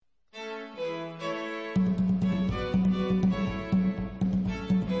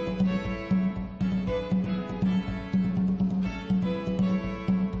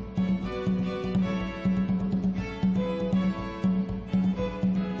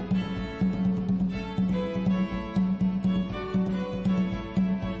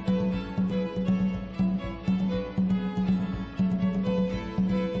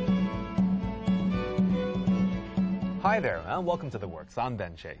there, and welcome to The Works. I'm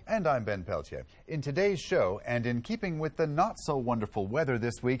Ben Shea. And I'm Ben Peltier. In today's show, and in keeping with the not-so-wonderful weather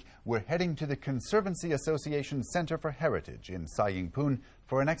this week, we're heading to the Conservancy Association Center for Heritage in Sai Ying Pun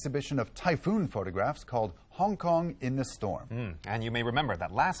for an exhibition of typhoon photographs called Hong Kong in the Storm. And you may remember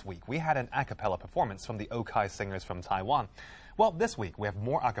that last week we had an a cappella performance from the Okai singers from Taiwan. Well, this week we have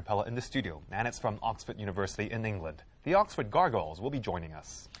more a cappella in the studio, and it's from Oxford University in England. The Oxford Gargoyles will be joining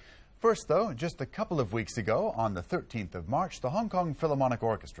us. First, though, just a couple of weeks ago, on the 13th of March, the Hong Kong Philharmonic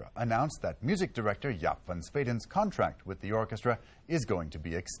Orchestra announced that music director Jaap van Zweden's contract with the orchestra is going to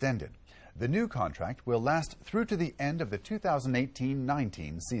be extended. The new contract will last through to the end of the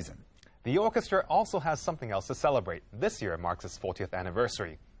 2018-19 season. The orchestra also has something else to celebrate. This year marks its 40th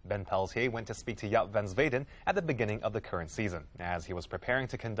anniversary. Ben Peltier went to speak to Jaap van Zweden at the beginning of the current season, as he was preparing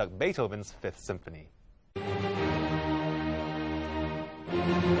to conduct Beethoven's Fifth Symphony.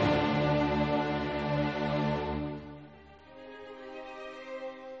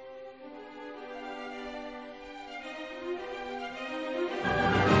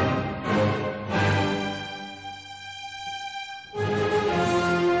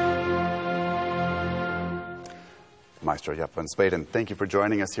 Maestro Jaap van Zweden, thank you for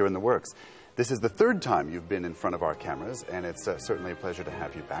joining us here in The Works. This is the third time you've been in front of our cameras, and it's certainly a pleasure to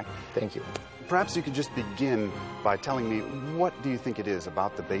have you back. Thank you. Perhaps you could just begin by telling me, what do you think it is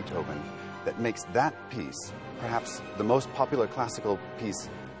about the Beethoven that makes that piece perhaps the most popular classical piece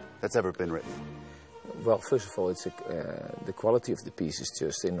that's ever been written? Well, first of all, it's the quality of the piece is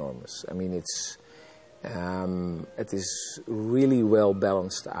just enormous. I mean, it is really well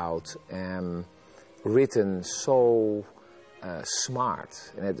balanced out, written so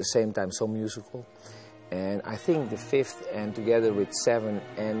smart, and at the same time so musical. And I think the Fifth, and together with Seven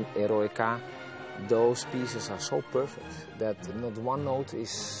and Eroica, those pieces are so perfect that not one note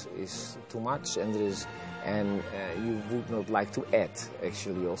is too much, and you would not like to add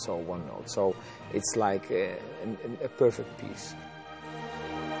actually also one note. So it's like a perfect piece.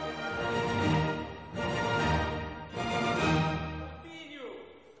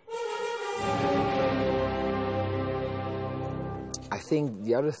 I think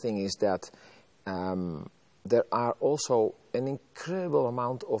the other thing is that there are also an incredible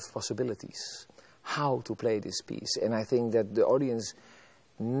amount of possibilities how to play this piece. And I think that the audience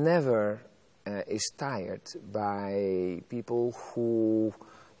never is tired by people who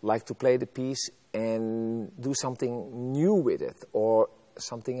like to play the piece and do something new with it or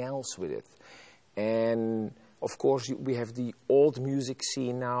something else with it. And of course we have the old music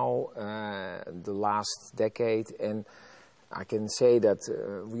scene now, the last decade, and I can say that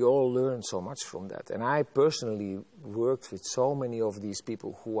we all learn so much from that. And I personally worked with so many of these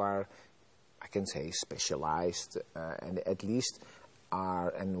people who are, I can say, specialized and at least are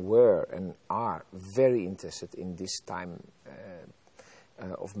and were and are very interested in this time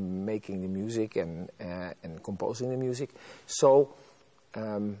of making the music and composing the music. So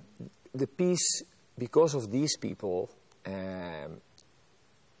the piece, because of these people,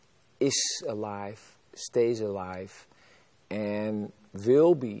 is alive, stays alive, and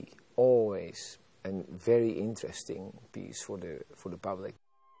will be always a very interesting piece for the public.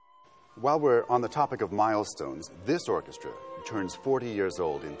 While we're on the topic of milestones, this orchestra turns 40 years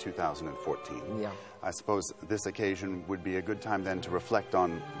old in 2014. Yeah. I suppose this occasion would be a good time then to reflect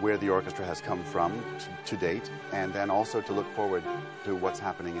on where the orchestra has come from to date, and then also to look forward to what's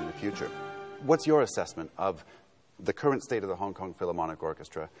happening in the future. What's your assessment of the current state of the Hong Kong Philharmonic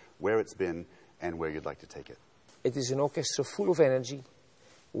Orchestra, where it's been, and where you'd like to take it? It is an orchestra full of energy,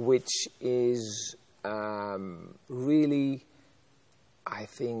 which is really, I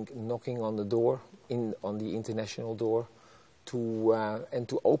think, knocking on the door, on the international door, and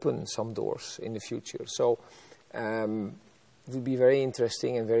to open some doors in the future. So it would be very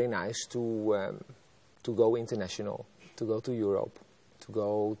interesting and very nice to go international, to go to Europe, to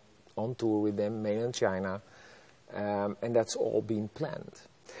go on tour with them, mainland China, and that's all been planned.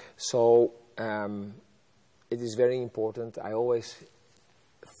 So it is very important. I always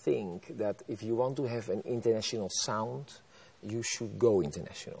think that if you want to have an international sound, you should go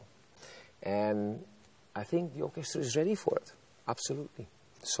international. And I think the orchestra is ready for it, absolutely.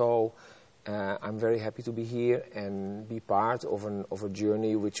 So I'm very happy to be here and be part of a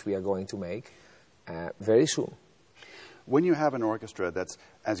journey which we are going to make very soon. When you have an orchestra that's,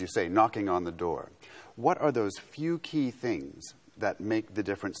 as you say, knocking on the door, what are those few key things that make the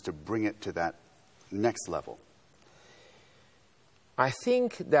difference to bring it to that next level? I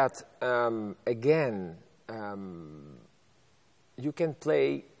think that, again, you can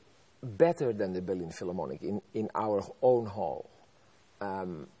play better than the Berlin Philharmonic in our own hall.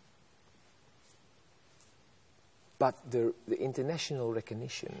 But the international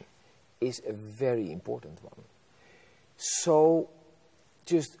recognition is a very important one. So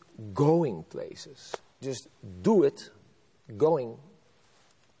just going places, just do it, going,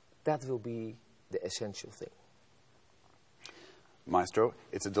 that will be the essential thing. Maestro,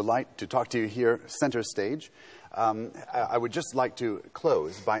 it's a delight to talk to you here, center stage. I would just like to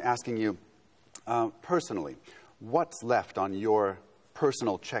close by asking you personally, what's left on your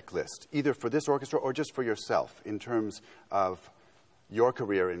personal checklist, either for this orchestra or just for yourself, in terms of your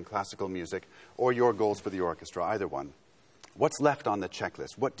career in classical music or your goals for the orchestra, either one? What's left on the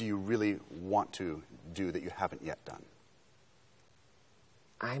checklist? What do you really want to do that you haven't yet done?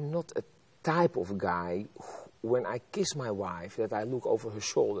 I'm not a type of guy, when I kiss my wife, that I look over her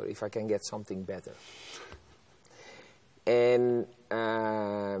shoulder if I can get something better. And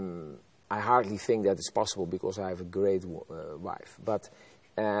I hardly think that is possible because I have a great wife. But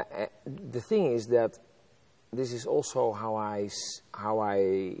the thing is that this is also how I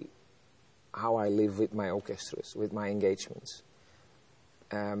live with my orchestras, with my engagements.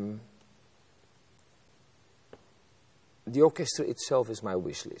 The orchestra itself is my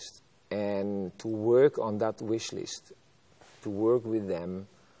wish list. And to work on that wish list, to work with them,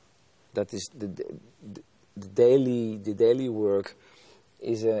 that is the daily work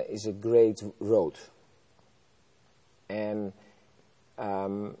is a great road. And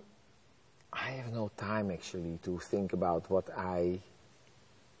I have no time actually to think about what I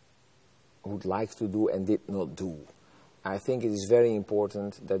would like to do and did not do. I think it is very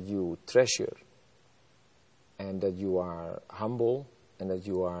important that you treasure and that you are humble and that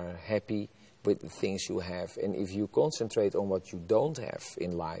you are happy with the things you have. And if you concentrate on what you don't have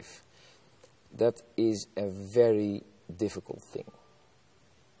in life, that is a very difficult thing.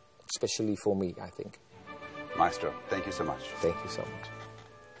 Especially for me, I think. Maestro, thank you so much. Thank you so much.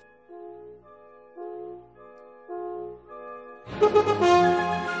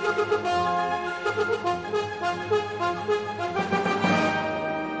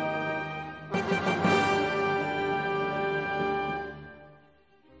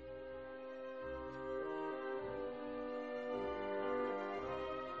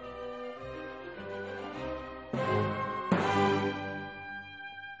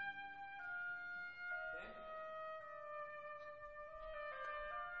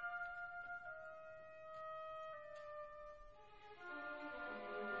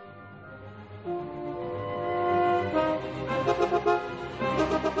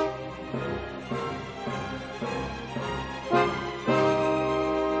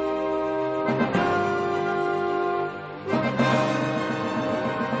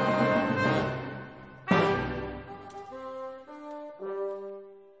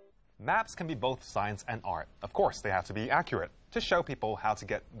 Maps can be both science and art. Of course, they have to be accurate to show people how to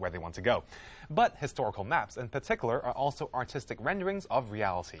get where they want to go. But historical maps, in particular, are also artistic renderings of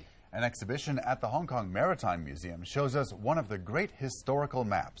reality. An exhibition at the Hong Kong Maritime Museum shows us one of the great historical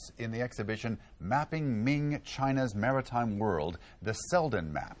maps. In the exhibition, Mapping Ming China's Maritime World, the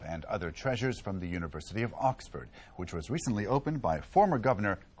Selden map, and other treasures from the University of Oxford, which was recently opened by former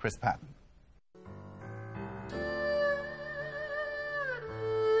Governor Chris Patten.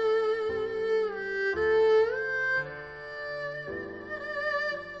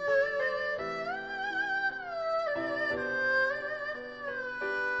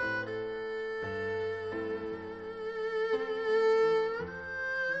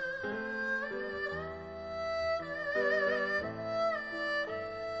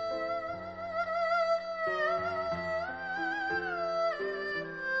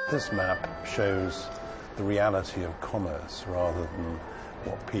 This map shows the reality of commerce rather than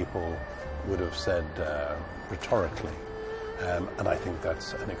what people would have said rhetorically. And I think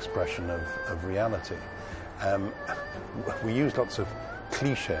that's an expression of reality. We use lots of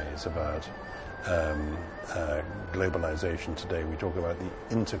cliches about globalization today. We talk about the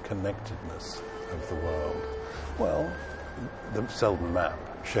interconnectedness of the world. Well, the Selden map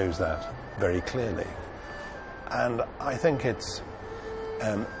shows that very clearly. And I think it's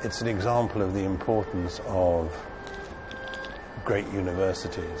an example of the importance of great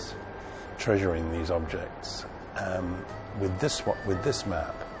universities treasuring these objects. With this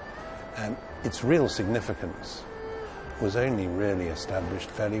map, its real significance was only really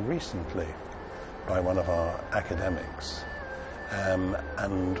established fairly recently by one of our academics.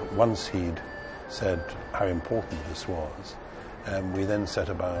 And once he'd said how important this was, we then set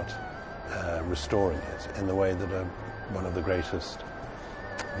about restoring it in the way that one of the greatest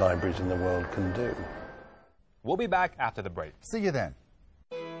libraries in the world can do. We'll be back after the break. See you then.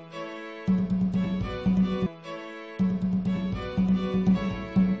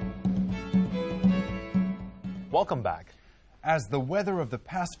 welcome back. As the weather of the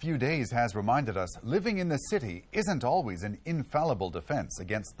past few days has reminded us, living in the city isn't always an infallible defense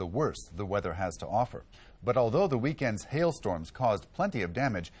against the worst the weather has to offer. But although the weekend's hailstorms caused plenty of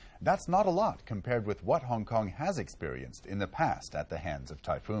damage, that's not a lot compared with what Hong Kong has experienced in the past at the hands of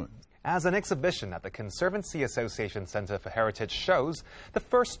typhoons. As an exhibition at the Conservancy Association Centre for Heritage shows, the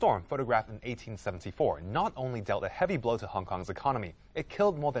first storm, photographed in 1874, not only dealt a heavy blow to Hong Kong's economy, it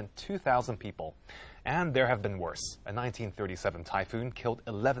killed more than 2,000 people. And there have been worse. A 1937 typhoon killed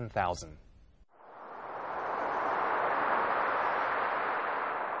 11,000.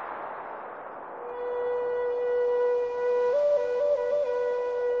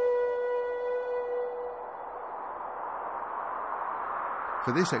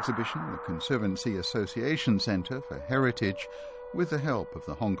 For this exhibition, the Conservancy Association Centre for Heritage, with the help of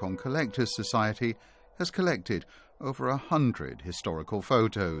the Hong Kong Collectors Society, has collected over 100 historical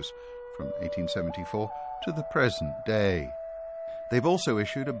photos from 1874 to the present day. They've also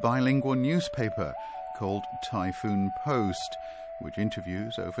issued a bilingual newspaper called Typhoon Post, which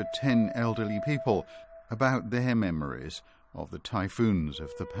interviews over 10 elderly people about their memories of the typhoons of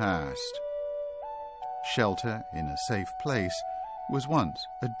the past. Shelter in a safe place was once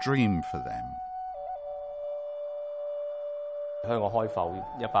a dream for them. 香港開埠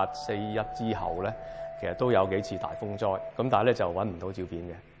1841之後咧，其實都有幾次大風災，咁但係咧就揾唔到照片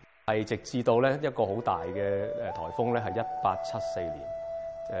嘅。係直至到咧一個好大嘅颱風咧，係1874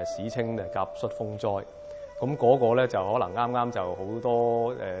年史稱甲戌風災。咁嗰個咧就可能啱啱就好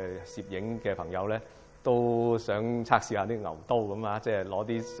多攝影嘅朋友咧都想測試下啲牛刀咁啊，即係攞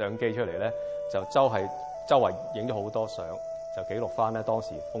啲相機出嚟咧，就周圍影咗好多相。 就記錄翻咧當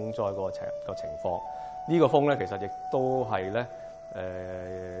時風災個情況。呢個風咧其實亦都係咧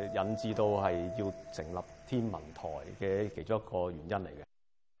引致到係要成立天文台嘅其中一個原因嚟嘅。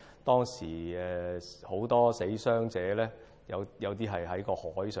當時好多死傷者咧，有啲係喺個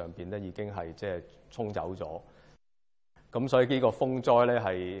海上邊咧已經係即係沖走咗。咁所以呢個風災咧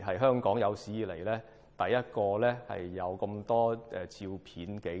係香港有史以嚟咧第一個咧係有咁多照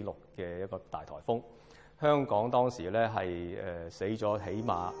片記錄嘅一個大颱風。 香港當時咧係死咗起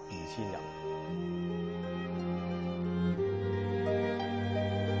碼2000人。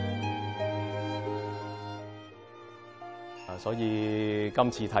所以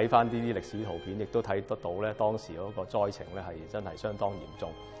今次睇翻呢啲歷史圖片，亦都睇得到咧當時嗰個災情咧係真係相當嚴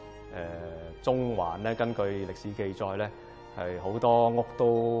重。中環咧根據歷史記載咧係好多屋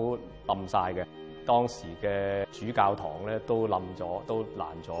都冧晒嘅，當時嘅主教堂咧都冧咗，都爛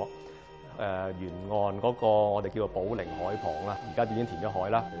咗。 沿岸嗰個我哋叫做寶靈海旁啦，而家已經填咗海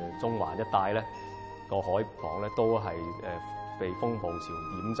啦。中環一帶咧個海旁咧都係被風暴潮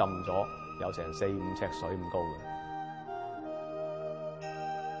淹浸咗，有成4-5尺水咁高嘅。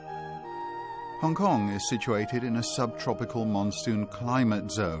 Hong Kong is situated in a subtropical monsoon climate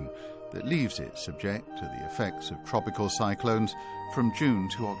zone that leaves it subject to the effects of tropical cyclones from June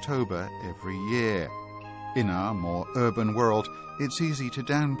to October every year. In our more urban world, it's easy to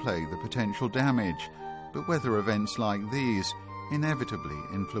downplay the potential damage, but weather events like these inevitably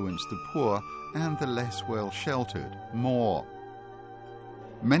influence the poor and the less well-sheltered more.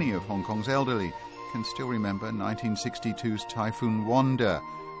 Many of Hong Kong's elderly can still remember 1962's Typhoon Wanda,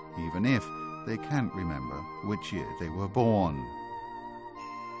 even if they can't remember which year they were born.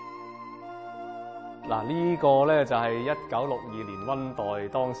 嗱，呢個咧就係1962年溫黛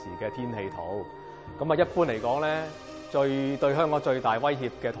當時嘅天氣圖。咁啊，一般嚟講咧，對香港最大威脅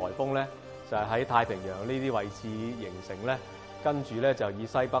嘅颱風咧，就係喺太平洋呢啲位置形成咧，跟住咧就以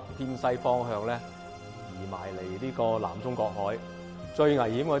西北偏西方向咧移埋嚟呢個南中國海。最危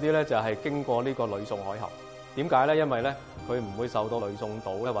險嗰啲咧就係經過呢個呂宋海峽。點解咧？因為咧佢唔會受到呂宋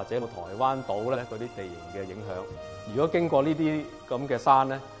島咧或者台灣島咧嗰啲地形嘅影響。如果經過呢啲咁嘅山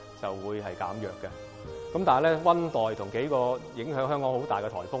咧，就會係減弱嘅。咁但係咧，溫黛同幾個影響香港好大嘅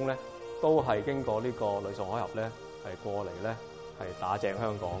颱風咧，都係經過呢個呂宋海峽咧，係過嚟咧，係打正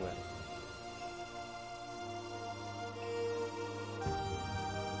香港嘅。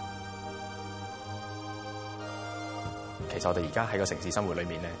其實我哋而家喺個城市生活裏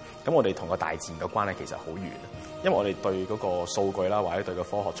面咧，咁我哋同個大自然嘅關係其實好遠，因為我哋對嗰個數據啦，或者對個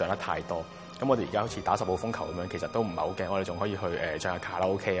科學掌握太多。咁我哋而家好似打10號風球咁樣，其實都唔係好驚，我哋仲可以去唱下卡拉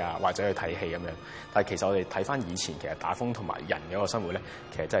OK 啊，或者去睇戲咁樣。但係其實我哋睇翻以前，其實打風同埋人嘅一個生活咧，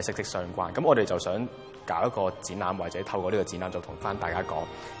其實真係息息相關。咁我哋就想搞一個展覽，或者透過呢個展覽就同翻大家講，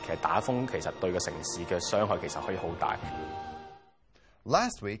其實打風其實對個城市嘅傷害其實可以好大。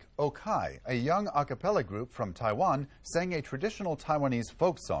Last week, Okai, a young a cappella group from Taiwan, sang a traditional Taiwanese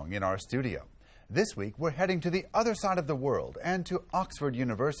folk song in our studio. This week, we're heading to the other side of the world and to Oxford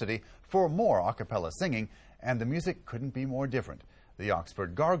University for more a cappella singing, and the music couldn't be more different. The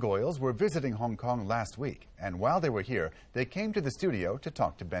Oxford Gargoyles were visiting Hong Kong last week, and while they were here, they came to the studio to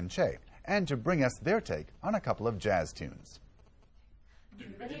talk to Ben Che and to bring us their take on a couple of jazz tunes.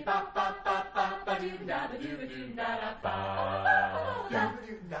 What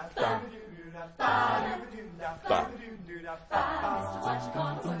you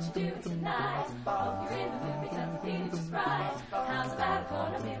gonna, what you doing tonight? Hope you're in the mood because I'm feeling just right. How's about a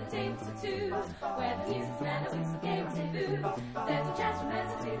corner with a table for two? Where the music's man with some gay rendezvous. There's a chance from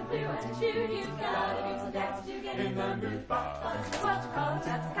Mississippi, the blue and the shoe. You gotta do some dancing to get in the mood. What you call it,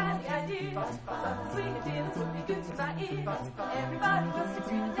 that's the kind of idea. Something sweet and deal would be good to my ear. Everybody wants to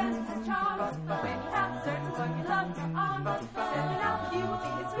feel the dancing has charm. When you have a certain one you love in your arms, stepping out with you will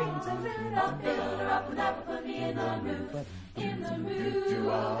be as sweet as a moon. I'll build her up and that will put me in the mood. In the mood,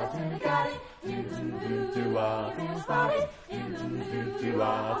 that's when I got it. In the mood, feels body. In the mood,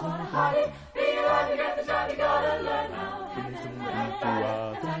 wanna hide it. Feel like you got the job, you gotta learn how.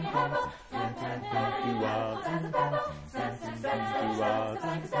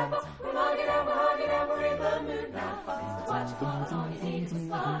 We're hugging and we're in the mood now. What you want, all you need is some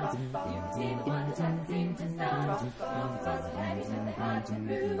fun. You can see the one that's at the scene to stun. Don't fuss and hang when they hard to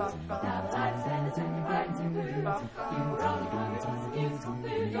move. Now the lights and the turn you right into groove. You were only going to the musical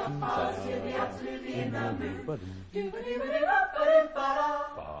food. Your heart will be absolutely in the mood. In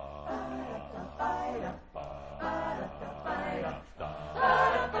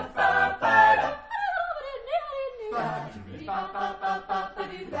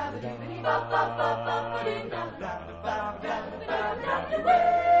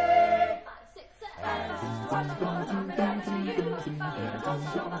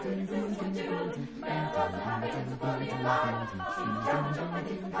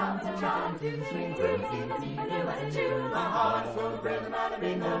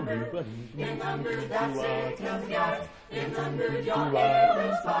the mood, that's it, cause you got it. In the mood, your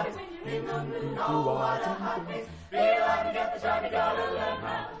ears spotted. When you're in the mood, oh, what a hot mix. Feel like you get the job, you gotta learn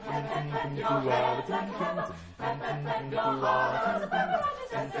how. Your head's like a hammer. Your heart is a pepper.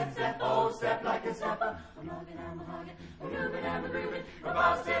 Step, oh, step like a stepper. We're moving and we're hugging, we're moving and we're grooving. We're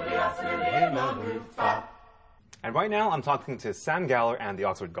positively, absolutely in the mood. And right now, I'm talking to Sam Galler and the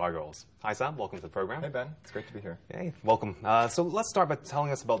Oxford Gargoyles. Hi, Sam. Welcome to the program. Hey, Ben. It's great to be here. Hey, welcome. So let's start by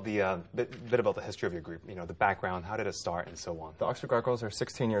telling us about the bit about the history of your group. You know, the background, how did it start, and so on. The Oxford Gargoyles are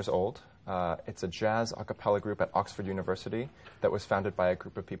 16 years old. It's a jazz a cappella group at Oxford University that was founded by a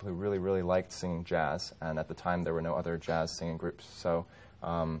group of people who really, really liked singing jazz. And at the time, there were no other jazz singing groups. So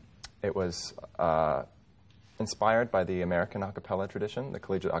it was inspired by the American a cappella tradition, the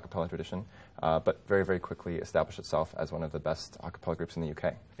collegiate a cappella tradition, but very, very quickly established itself as one of the best a cappella groups in the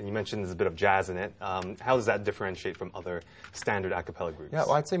UK. And you mentioned there's a bit of jazz in it. How does that differentiate from other standard a cappella groups? Yeah,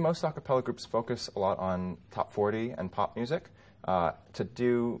 well, I'd say most a cappella groups focus a lot on top 40 and pop music. To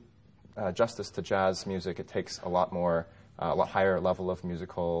do justice to jazz music, it takes a lot higher level of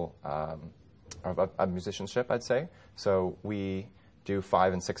musical, of musicianship, I'd say. So we do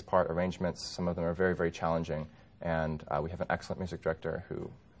 5- and 6-part arrangements. Some of them are very, very challenging, and we have an excellent music director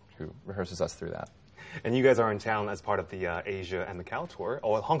who rehearses us through that. And you guys are in town as part of the Asia and Macau tour,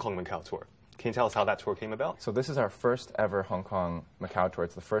 or Hong Kong Macau tour. Can you tell us how that tour came about? So this is our first ever Hong Kong Macau tour.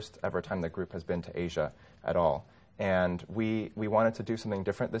 It's the first ever time the group has been to Asia at all. And we wanted to do something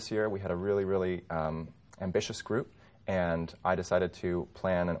different this year. We had a really, really ambitious group, and I decided to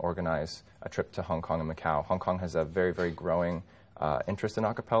plan and organize a trip to Hong Kong and Macau. Hong Kong has a very, very growing interest in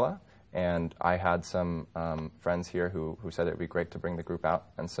a cappella, and I had some friends here who said it would be great to bring the group out,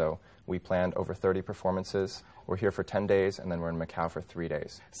 and so we planned over 30 performances. We're here for 10 days, and then we're in Macau for 3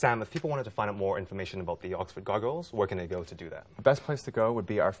 days. Sam, if people wanted to find out more information about the Oxford Gargoyles, where can they go to do that? The best place to go would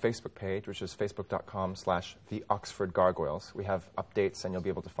be our Facebook page, which is facebook.com/theoxfordgargoyles. We have updates, and you'll be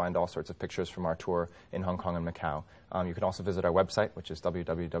able to find all sorts of pictures from our tour in Hong Kong and Macau. You can also visit our website, which is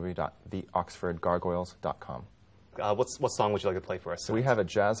www.theoxfordgargoyles.com. What song would you like to play for us? So we have a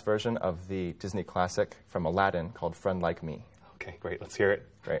jazz version of the Disney classic from Aladdin called Friend Like Me. Okay, great. Let's hear it.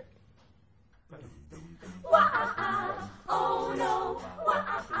 Great. Wah-ah-ah, oh no,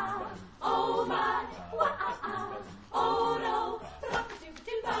 wah-ah-ah, oh my, wah-ah-ah, oh no,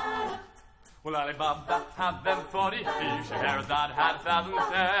 Well, Alibaba had them 40 thieves. Scheherazade had 1,000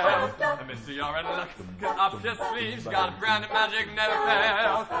 cells. Mister, you're in luck. Get up your sleeves. You got a brand of magic never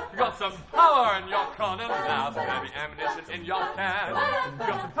fails. You got some power in your corner now. Some heavy ammunition in your can. You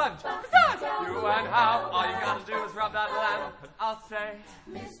got some punch. Besides, you and how. All you gotta do is rub that lamp, and I'll say,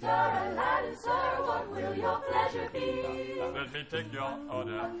 Mr. Aladdin, sir, what will your pleasure be? let me take your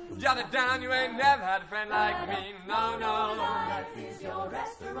order. Jot it down, you ain't never had a friend like me. No, no. Life is your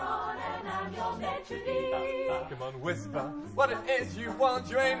restaurant, and I'm your maitre d'. Come on, whisper what it is you want.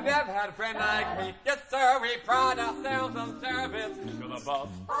 You ain't never had a friend like me. Yes, sir, we pride ourselves on service. You're the boss,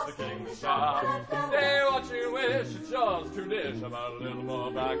 the king, the shop. Say what you wish, it's yours to dish. About a little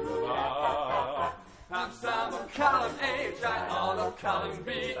more back to the bar. I'm some of column A, try all of column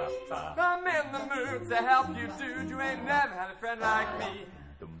B. I'm in the mood to help you, dude. You ain't never had a friend like me.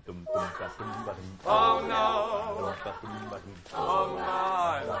 Oh no. Oh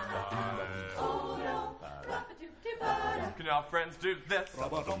my. Can your friends do this?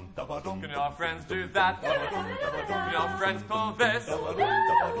 Can your friends do that? Can your friends pull this?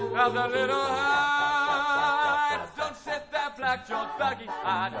 Have the little hearts. Don't sit there, black-jawed,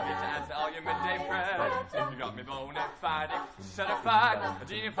 buggy-eyed. Get to answer all your midday prayers. You got me bona fide, certified, a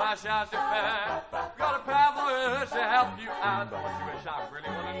genie flash out to fair. Got a powerful urge to help you out. What you wish I really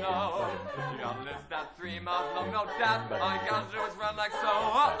want to know. You got a list that's 3 miles long, no doubt. All you gotta do is run like so.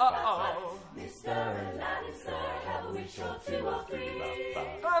 Mr. Aladdin, sir, have a wish or 2 or 3.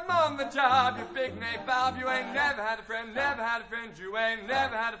 I'm on the job, you big name Bob. You ain't never had a friend, never had a friend. You ain't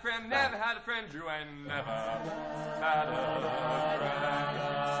never had a friend, never had a friend. You ain't never had a friend.